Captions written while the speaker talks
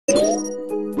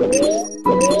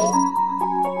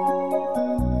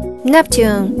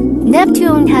Neptune.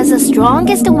 Neptune has the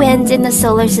strongest winds in the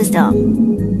solar system.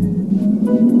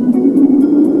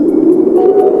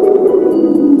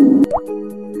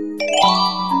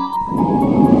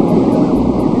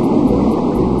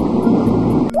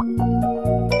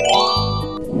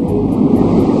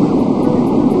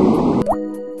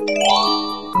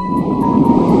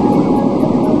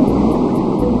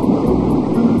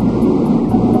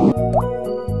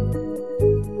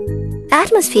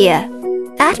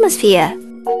 Atmosphere,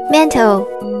 mantle,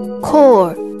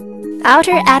 core,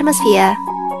 outer atmosphere,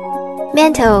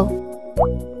 mantle.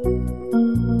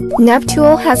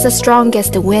 Neptune has the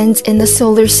strongest winds in the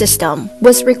solar system,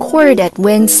 with recorded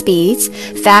wind speeds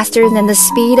faster than the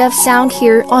speed of sound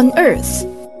here on Earth.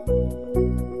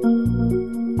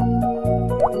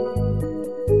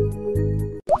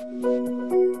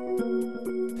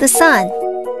 The Sun.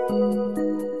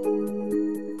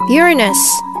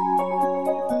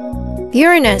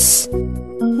 Uranus,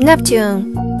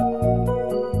 Neptune.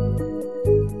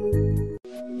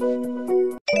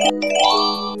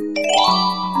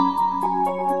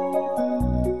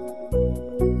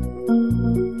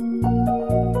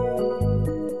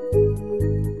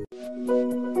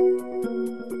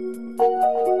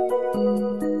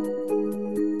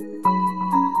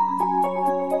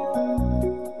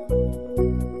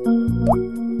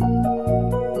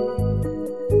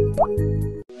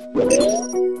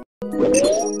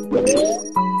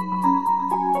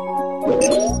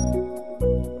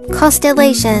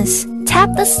 Constellations.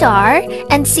 Tap the star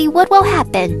and see what will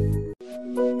happen.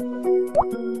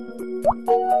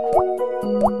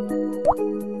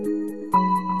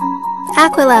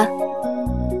 Aquila,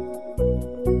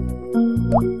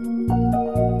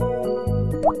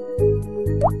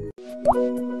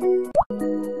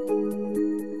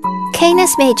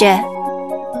 Canis Major,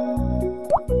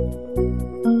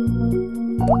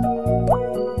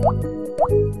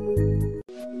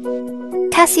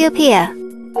 Cassiopeia,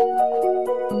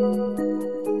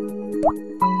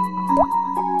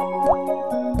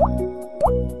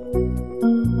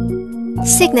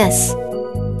 Cygnus,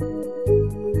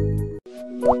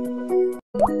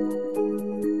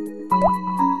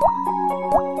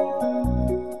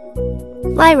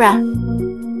 Lyra,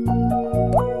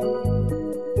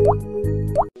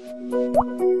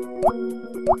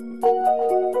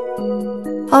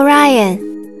 Orion,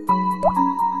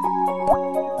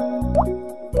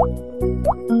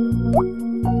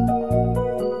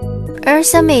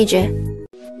 Ursa Major,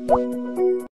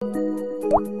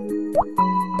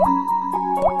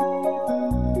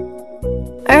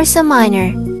 Ursa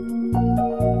Minor,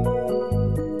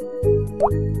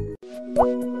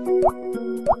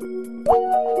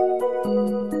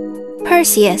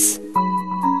 Perseus,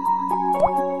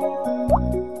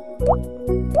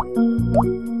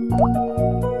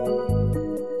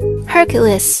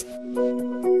 Hercules,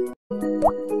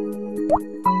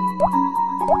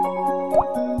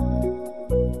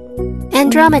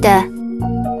 Andromeda,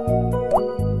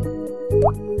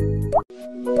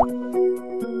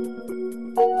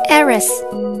 Eris,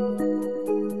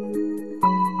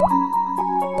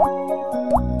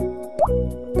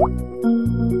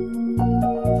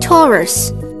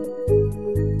 Taurus,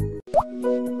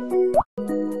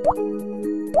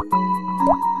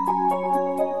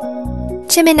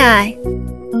 Gemini,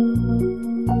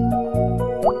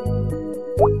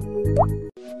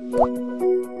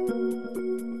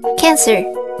 Cancer,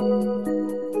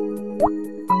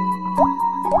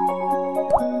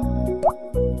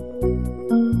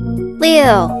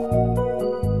 Leo,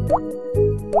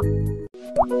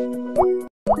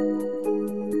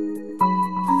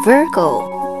 Virgo,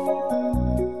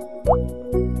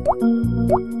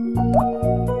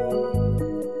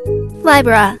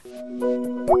 Libra,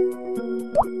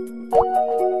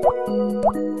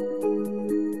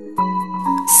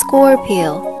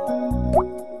 Scorpio,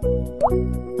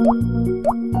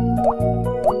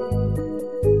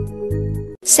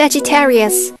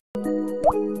 Sagittarius,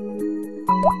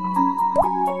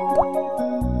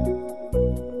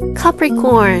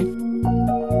 Capricorn,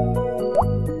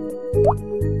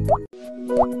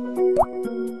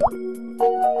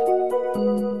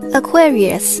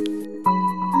 Aquarius,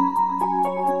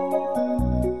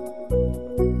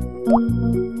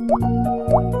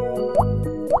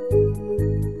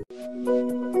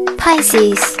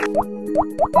 Pisces,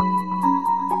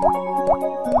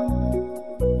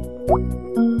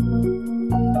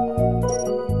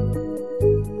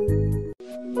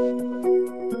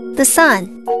 the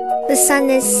Sun. The Sun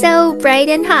is so bright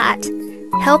and hot.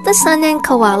 Help the Sun and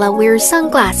koala wear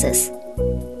sunglasses.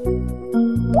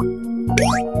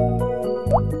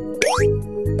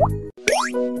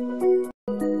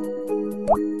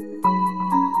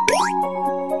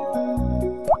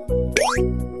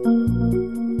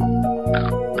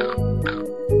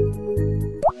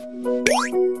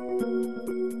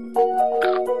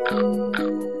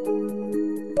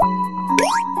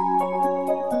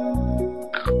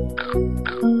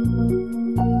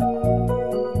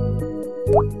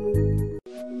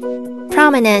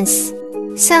 prominence,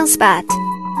 sunspot,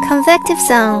 convective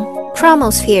zone,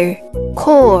 chromosphere,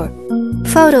 core,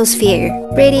 photosphere,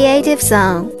 radiative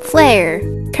zone, flare,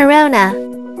 corona.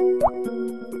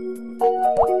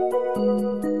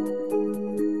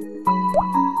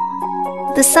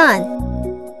 The Sun,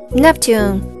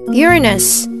 Neptune,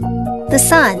 Uranus, the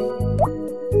Sun.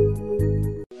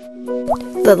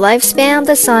 The lifespan of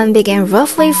the Sun began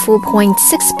roughly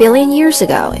 4.6 billion years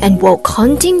ago and will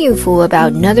continue for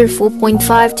about another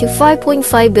 4.5 to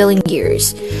 5.5 billion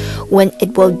years, when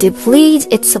it will deplete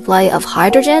its supply of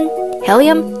hydrogen,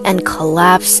 helium, and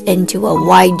collapse into a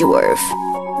white dwarf.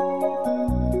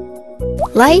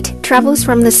 Light travels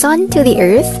from the Sun to the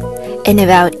Earth in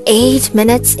about 8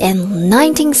 minutes and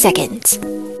 19 seconds.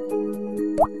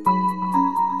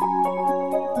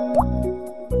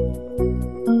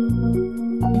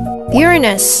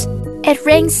 Uranus. It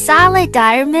rains solid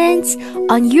diamonds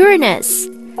on Uranus.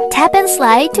 Tap and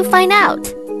slide to find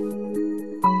out.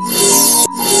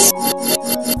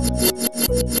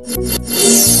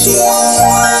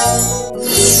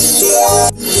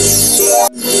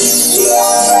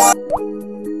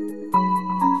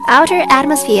 Outer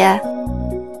atmosphere,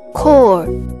 core,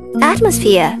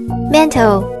 atmosphere,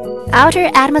 mantle,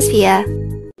 outer atmosphere.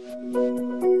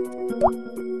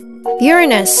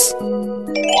 Uranus.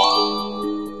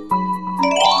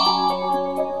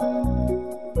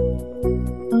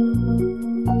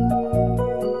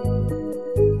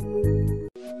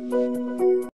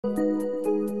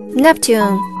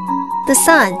 Neptune, the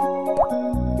Sun.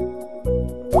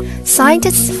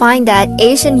 Scientists find that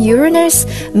ancient Uranus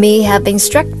may have been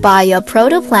struck by a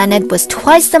protoplanet with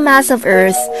twice the mass of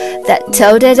Earth that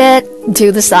tilted it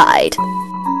to the side.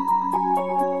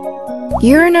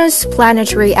 Uranus'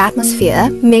 planetary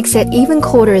atmosphere makes it even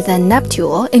colder than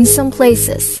Neptune in some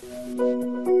places.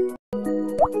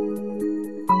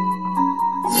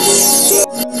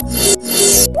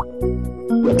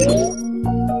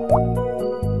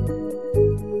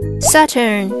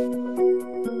 Saturn,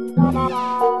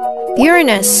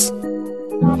 Uranus,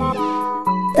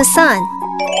 the Sun,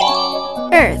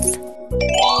 Earth,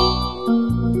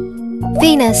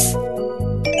 Venus,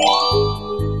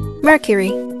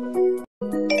 Mercury,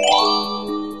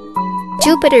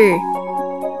 Jupiter,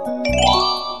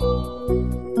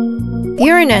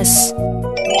 Uranus,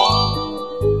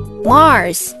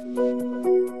 Mars,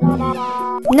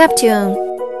 Neptune,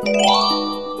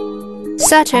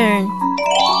 Saturn,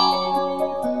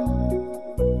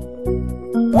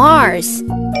 Mars.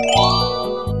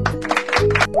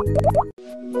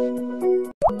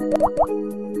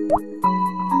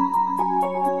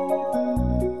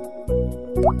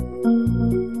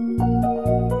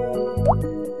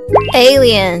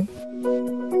 Alien,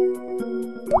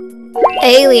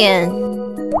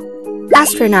 alien.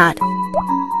 Astronaut,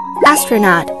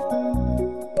 astronaut.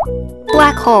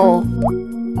 Black hole,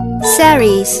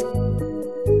 Ceres.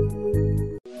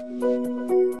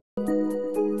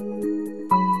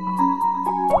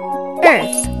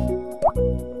 Earth,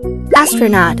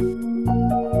 astronaut.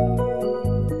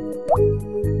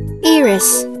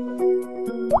 Eris,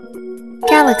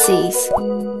 galaxies.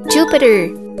 Jupiter,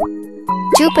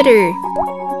 Jupiter,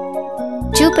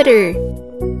 Jupiter.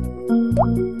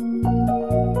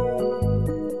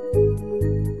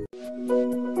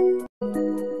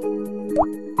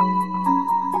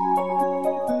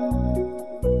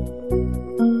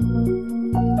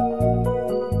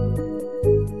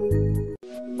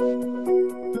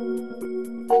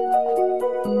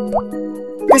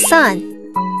 The Sun,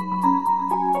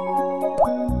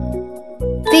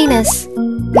 Venus,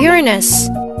 Uranus,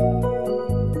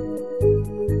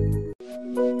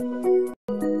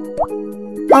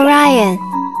 Orion,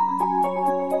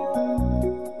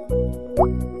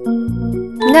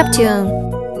 Neptune,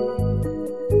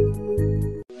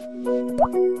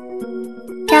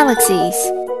 galaxies,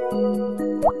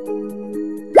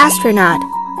 astronaut,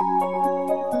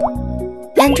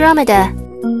 Andromeda,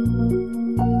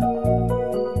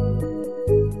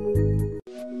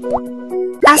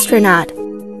 astronaut.